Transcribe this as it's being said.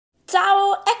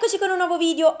Eccoci con un nuovo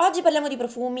video. Oggi parliamo di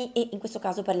profumi e in questo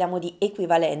caso parliamo di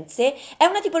equivalenze. È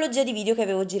una tipologia di video che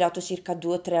avevo girato circa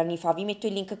 2 o 3 anni fa. Vi metto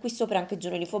il link qui sopra anche giù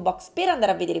nell'info box per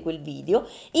andare a vedere quel video.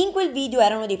 In quel video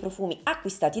erano dei profumi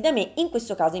acquistati da me, in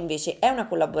questo caso invece è una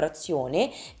collaborazione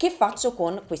che faccio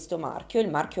con questo marchio, il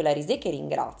marchio Arisé, che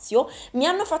ringrazio. Mi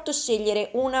hanno fatto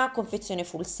scegliere una confezione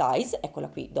full size, eccola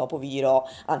qui, dopo vi dirò,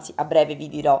 anzi a breve vi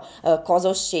dirò cosa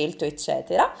ho scelto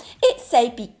eccetera, e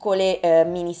 6 piccole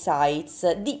mini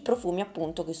size di profumi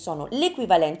appunto che sono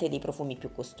l'equivalente dei profumi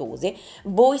più costosi.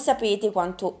 Voi sapete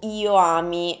quanto io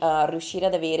ami riuscire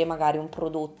ad avere magari un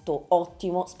prodotto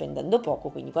ottimo spendendo poco,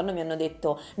 quindi quando mi hanno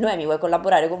detto Noemi vuoi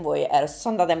collaborare con voi,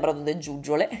 sono andata in brodo de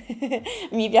giuggiole.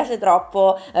 Mi piace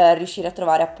troppo riuscire a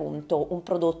trovare appunto un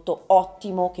prodotto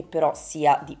ottimo che però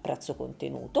sia di prezzo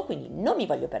contenuto, quindi non mi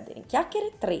voglio perdere in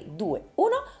chiacchiere. 3, 2, 1,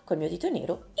 col mio dito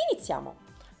nero iniziamo.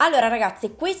 Allora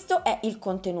ragazzi, questo è il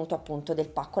contenuto appunto del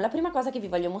pacco. La prima cosa che vi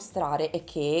voglio mostrare è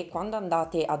che quando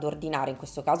andate ad ordinare, in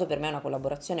questo caso per me è una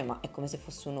collaborazione ma è come se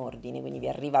fosse un ordine, quindi vi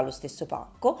arriva lo stesso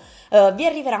pacco, vi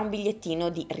arriverà un bigliettino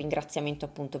di ringraziamento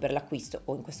appunto per l'acquisto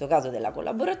o in questo caso della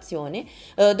collaborazione,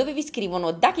 dove vi scrivono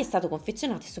da chi è stato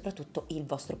confezionato e soprattutto il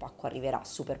vostro pacco arriverà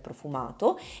super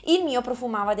profumato. Il mio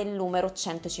profumava del numero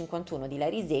 151 di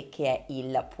Arisé, che è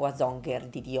il Poison Girl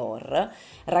di Dior.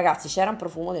 Ragazzi, c'era un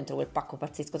profumo dentro quel pacco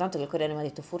pazzesco, tanto che il corriere mi ha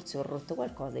detto forse ho rotto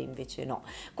qualcosa e invece no.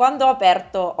 Quando ho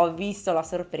aperto ho visto la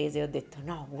sorpresa e ho detto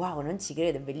no, wow, non ci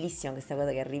credo, è bellissima questa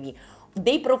cosa che arrivi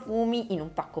dei profumi in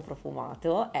un pacco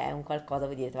profumato. È un qualcosa,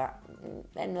 voi direte, ma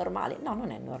è normale? No,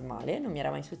 non è normale, non mi era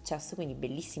mai successo, quindi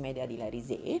bellissima idea di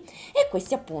Arisé. E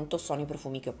questi appunto sono i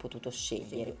profumi che ho potuto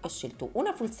scegliere. Ho scelto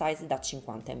una full size da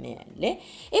 50 ml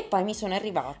e poi mi sono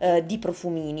arrivati di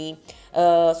profumini.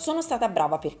 Sono stata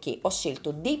brava perché ho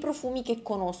scelto dei profumi che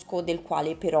conosco, del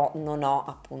quale però non ho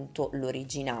appunto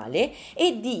l'originale,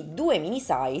 e di 2 mini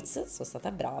size, sono stata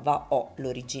brava, ho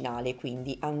l'originale,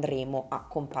 quindi andremo a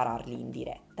compararli in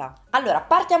diretta. Allora,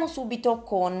 partiamo subito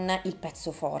con il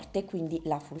pezzo forte, quindi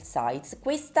la full size.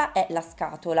 Questa è la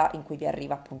scatola in cui vi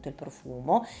arriva appunto il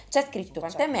profumo. C'è scritto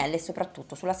 50 ml e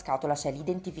soprattutto sulla scatola c'è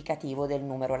l'identificativo del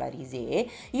numero Arisé.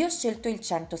 Io ho scelto il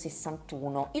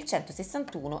 161. Il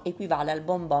 161 equivale al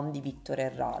bonbon di Viktor e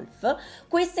Ralph.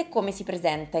 Questa è come si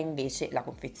presenta invece la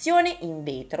confezione in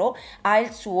vetro, ha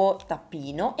il suo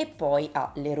tappino e poi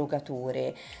ha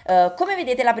l'erogatore. Come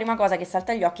vedete, la prima cosa che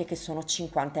salta agli occhi è che sono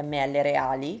 50 ml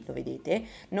reali, lo vedete?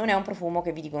 Non è un profumo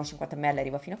che vi dicono 50 ml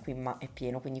arriva fino a qui, ma è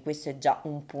pieno, quindi questo è già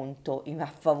un punto a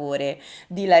favore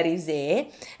di Arisé.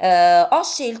 Ho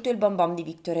scelto il bonbon di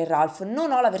Viktor e Ralph,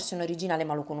 non ho la versione originale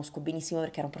ma lo conosco benissimo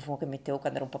perché era un profumo che mettevo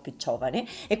quando ero un po' più giovane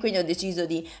e quindi ho deciso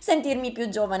di sentirmi più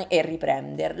giovane e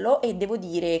riprenderlo, e devo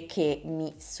dire che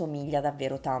mi somiglia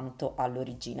davvero tanto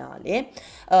all'originale.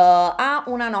 Ha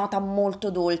una nota molto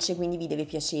dolce, quindi vi deve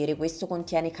piacere. Questo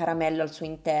contiene caramello al suo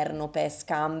interno,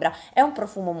 pesca, ambra, è un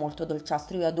profumo molto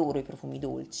dolciastro, io adoro i profumi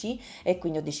dolci e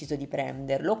quindi ho deciso di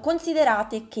prenderlo.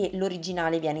 Considerate che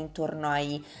l'originale viene intorno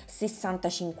ai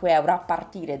 65 euro, a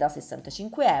partire da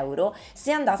 65 euro.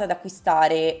 Se andate ad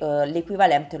acquistare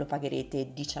l'equivalente lo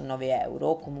pagherete 19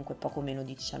 euro, comunque poco meno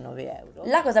di 19 euro.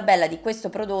 La cosa bella di questo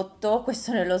prodotto,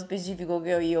 questo nello specifico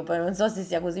che ho io, poi non so se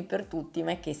sia così per tutti,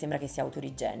 ma è che sembra che sia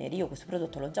autorigeneri. Io questo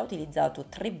prodotto l'ho già utilizzato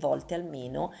 3 volte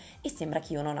almeno e sembra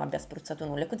che io non abbia spruzzato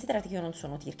nulla. E considerate che io non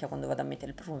sono tirchia quando vado a mettere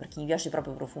il profumo perché mi piace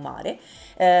proprio profumare.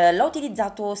 L'ho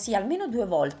utilizzato sì almeno 2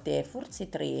 volte, forse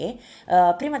 3,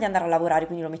 prima di andare a lavorare,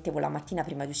 quindi lo mettevo la mattina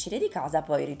prima di uscire di casa,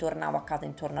 poi ritornavo a casa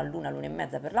intorno all'1, all'1 e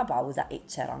mezza per la pausa e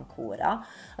c'era ancora.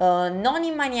 Non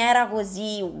in maniera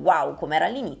così wow come era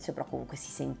all'inizio, però comunque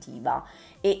si sentiva.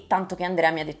 E tanto che Andrea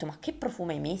mi ha detto ma che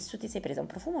profumo hai messo? Ti sei presa un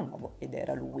profumo nuovo? Ed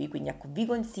era lui. Quindi ecco, vi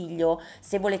consiglio,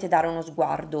 se volete dare uno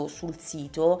sguardo sul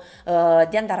sito,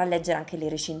 di andare a leggere anche le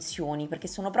recensioni, perché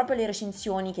sono proprio le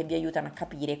recensioni che vi aiutano a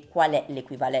capire qual è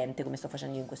l'equivalente, come sto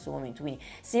facendo io in questo momento. Quindi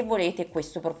se volete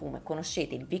questo profumo e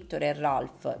conoscete il Viktor e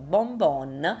Ralph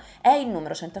Bonbon, è il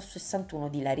numero 161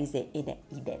 di Arisé ed è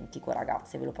identico,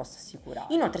 ragazze, ve lo posso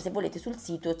assicurare. Inoltre se volete sul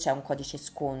sito c'è un codice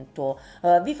sconto.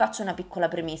 Vi faccio una piccola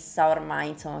premessa ormai,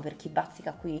 insomma, per chi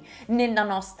bazzica qui nella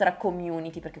nostra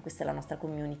community, perché questa è la nostra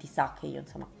community, sa che io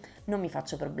insomma non mi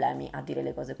faccio problemi a dire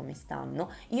le cose come stanno.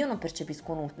 Io non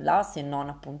percepisco nulla se non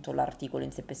appunto l'articolo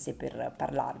in sé per sé per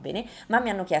parlarvene, ma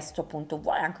mi hanno chiesto appunto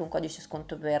vuoi anche un codice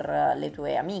sconto per le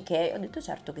tue amiche? Ho detto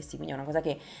certo che sì, quindi è una cosa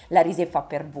che Arisé fa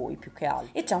per voi più che altro.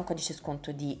 E c'è un codice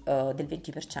sconto del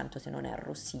 20% se non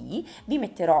erro, sì. Vi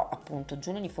metterò appunto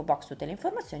giù nell'info box tutte le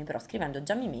informazioni, però scrivendo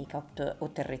JamiMakeUp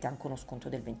otterrete anche uno sconto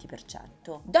del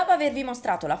 20%. Dopo avervi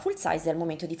mostrato la full size è il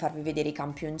momento di farvi vedere i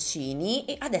campioncini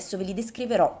e adesso ve li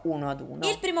descriverò uno uno ad uno.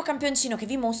 Il primo campioncino che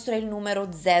vi mostro è il numero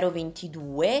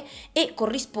 022 e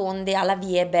corrisponde alla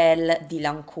Vie Belle di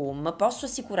Lancôme. Posso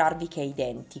assicurarvi che è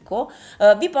identico.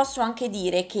 Vi posso anche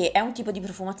dire che è un tipo di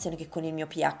profumazione che con il mio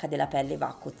pH della pelle va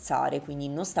a cozzare, quindi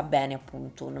non sta bene,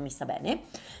 appunto, non mi sta bene,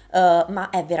 ma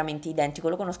è veramente identico.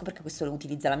 Lo conosco perché questo lo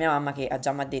utilizza la mia mamma, che ha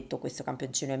già mi ha detto questo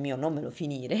campioncino è mio, non me lo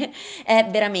finire. È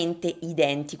veramente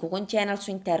identico, contiene al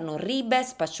suo interno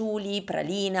ribes, patchouli,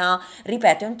 pralina.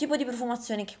 Ripeto, è un tipo di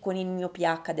profumazione che con il mio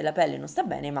pH della pelle non sta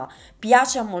bene, ma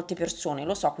piace a molte persone,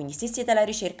 lo so, quindi se siete alla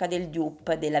ricerca del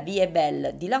dupe della Vie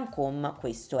Belle di Lancôme,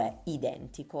 questo è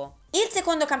identico. Il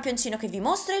secondo campioncino che vi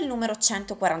mostro è il numero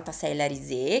 146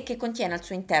 l'Arisé, che contiene al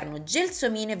suo interno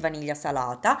gelsomino e vaniglia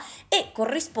salata e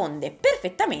corrisponde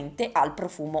perfettamente al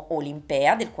profumo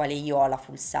Olympea, del quale io ho la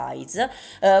full size.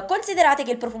 Considerate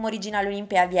che il profumo originale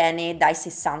Olympea viene dai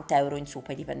 60 euro in su,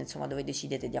 poi dipende insomma dove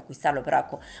decidete di acquistarlo, però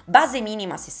ecco, base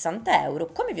minima 60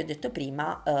 euro. Come vi ho detto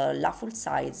prima, la full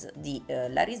size di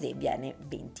l'Arisé viene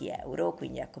 20 euro,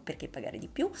 quindi ecco perché pagare di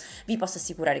più. Vi posso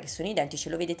assicurare che sono identici,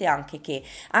 lo vedete anche che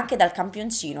anche dal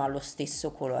campioncino ha lo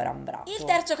stesso colore ambrato. Il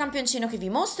terzo campioncino che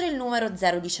vi mostro è il numero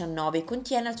 019,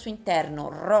 contiene al suo interno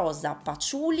rosa,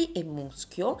 patchouli e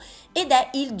muschio ed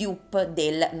è il dupe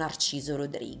del Narciso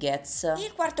Rodriguez.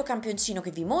 Il quarto campioncino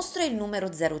che vi mostro è il numero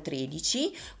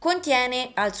 013, contiene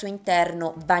al suo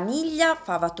interno vaniglia,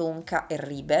 fava tonka e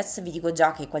ribes. Vi dico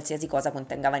già che qualsiasi cosa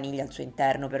contenga vaniglia al suo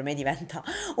interno per me diventa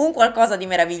un qualcosa di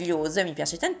meraviglioso e mi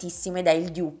piace tantissimo, ed è il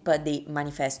dupe di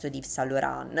Manifesto di Yves Saint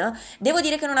Laurent. Devo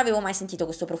dire che non avevo mai sentito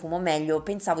questo profumo, meglio,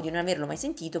 pensavo di non averlo mai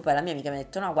sentito, poi la mia amica mi ha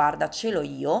detto no guarda ce l'ho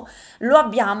io, lo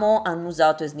abbiamo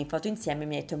annusato e sniffato insieme e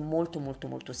mi ha detto è molto molto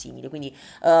molto simile, quindi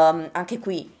anche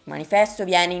qui Manifesto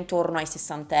viene intorno ai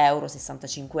 60 euro,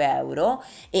 65 euro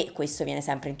e questo viene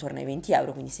sempre intorno ai 20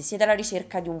 euro, quindi se siete alla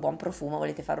ricerca di un buon profumo,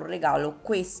 volete fare un regalo,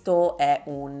 questo è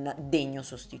un degno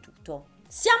sostituto.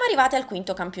 Siamo arrivati al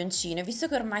quinto campioncino e visto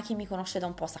che ormai chi mi conosce da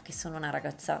un po' sa che sono una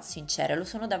ragazza sincera, lo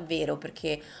sono davvero,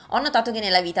 perché ho notato che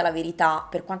nella vita la verità,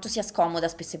 per quanto sia scomoda,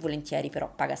 spesso e volentieri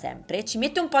però paga sempre, ci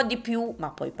mette un po' di più ma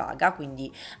poi paga, quindi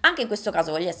anche in questo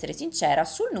caso voglio essere sincera,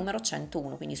 sul numero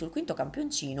 101, quindi sul quinto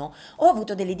campioncino, ho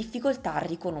avuto delle difficoltà a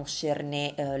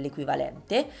riconoscerne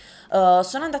l'equivalente.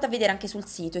 Sono andata a vedere anche sul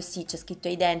sito e sì, c'è scritto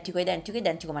identico, identico,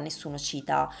 identico, ma nessuno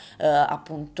cita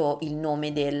appunto il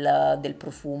nome del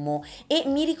profumo e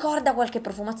mi ricorda qualche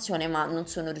profumazione ma non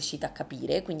sono riuscita a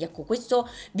capire, quindi ecco questo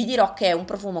vi dirò che è un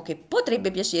profumo che potrebbe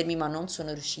piacermi ma non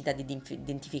sono riuscita ad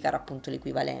identificare appunto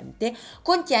l'equivalente.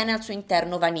 Contiene al suo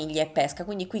interno vaniglia e pesca,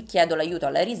 quindi qui chiedo l'aiuto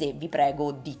alla Arisé, vi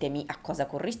prego ditemi a cosa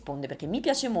corrisponde perché mi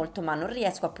piace molto ma non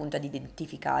riesco appunto ad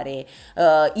identificare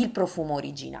il profumo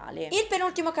originale. Il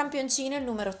penultimo campioncino è il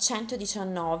numero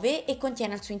 119 e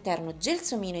contiene al suo interno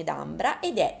gelsomino ed ambra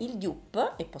ed è il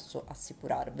dupe, e posso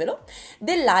assicurarvelo,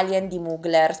 dell'Alien di Mugler.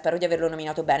 Spero di averlo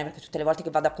nominato bene perché tutte le volte che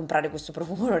vado a comprare questo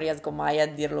profumo non riesco mai a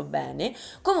dirlo bene.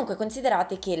 Comunque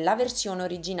considerate che la versione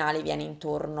originale viene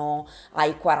intorno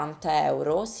ai 40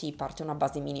 euro, si parte una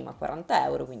base minima 40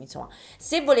 euro, quindi insomma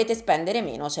se volete spendere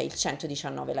meno c'è il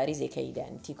 119 l'Arisé che è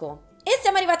identico. E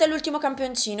siamo arrivati all'ultimo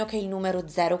campioncino che è il numero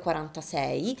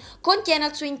 046, contiene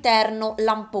al suo interno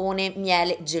lampone,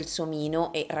 miele,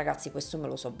 gelsomino e ragazzi questo me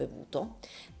lo so bevuto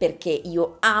perché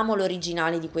io amo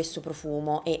l'originale di questo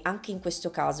profumo e anche in questo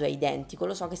caso è identico.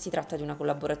 Lo so che si tratta di una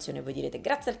collaborazione, voi direte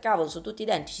grazie al cavolo sono tutti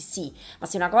identici, sì, ma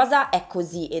se una cosa è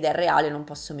così ed è reale non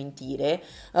posso mentire.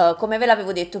 Come ve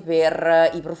l'avevo detto per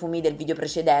i profumi del video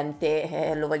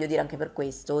precedente, lo voglio dire anche per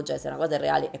questo, cioè se una cosa è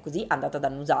reale è così andate ad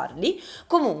annusarli.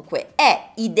 Comunque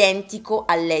è identico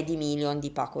al Lady Million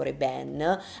di Paco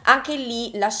Rabanne, anche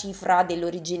lì la cifra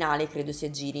dell'originale credo si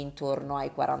aggiri intorno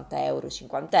ai 40 euro,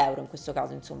 50 euro, in questo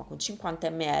caso insomma con 50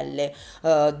 ml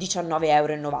 19,90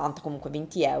 euro, comunque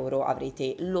 20 euro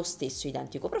avrete lo stesso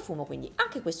identico profumo, quindi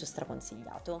anche questo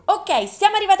straconsigliato. Ok,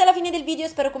 siamo arrivati alla fine del video,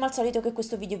 spero come al solito che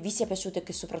questo video vi sia piaciuto e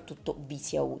che soprattutto vi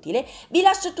sia utile. Vi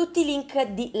lascio tutti i link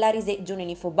di l'Arisé giù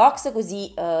nell'info box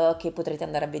così che potrete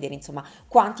andare a vedere insomma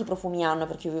quanti profumi hanno,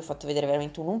 perché io vi ho fatto vedere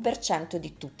veramente un 1%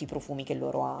 di tutti i profumi che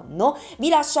loro hanno. Vi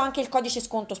lascio anche il codice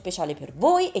sconto speciale per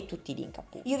voi e tutti i link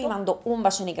appunto. Io vi mando un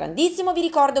bacione grandissimo, vi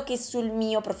ricordo che sul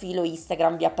mio profilo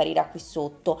Instagram vi apparirà qui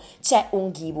sotto c'è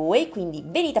un giveaway, quindi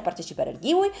venite a partecipare al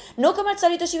giveaway. Noi come al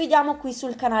solito ci vediamo qui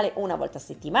sul canale una volta a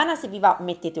settimana, se vi va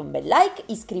mettete un bel like,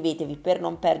 iscrivetevi per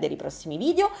non perdere i prossimi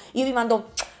video. Io vi mando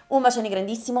un bacione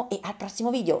grandissimo e al prossimo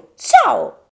video, ciao!